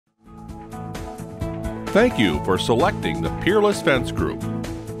Thank you for selecting the Peerless Fence Group.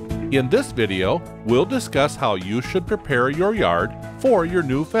 In this video, we'll discuss how you should prepare your yard for your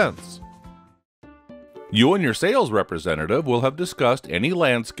new fence. You and your sales representative will have discussed any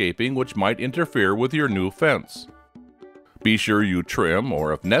landscaping which might interfere with your new fence. Be sure you trim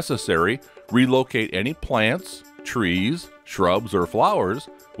or, if necessary, relocate any plants, trees, shrubs, or flowers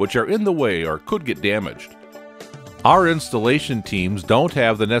which are in the way or could get damaged. Our installation teams don't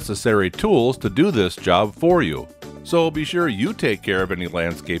have the necessary tools to do this job for you, so be sure you take care of any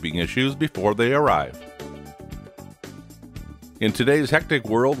landscaping issues before they arrive. In today's hectic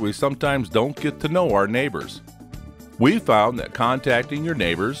world, we sometimes don't get to know our neighbors. We found that contacting your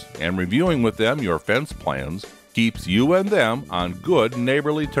neighbors and reviewing with them your fence plans keeps you and them on good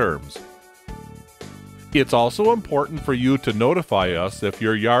neighborly terms. It's also important for you to notify us if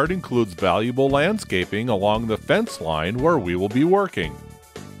your yard includes valuable landscaping along the fence line where we will be working.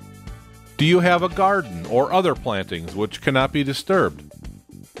 Do you have a garden or other plantings which cannot be disturbed?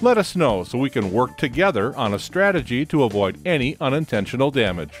 Let us know so we can work together on a strategy to avoid any unintentional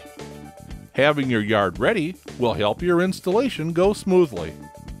damage. Having your yard ready will help your installation go smoothly.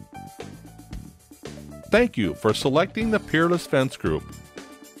 Thank you for selecting the Peerless Fence Group.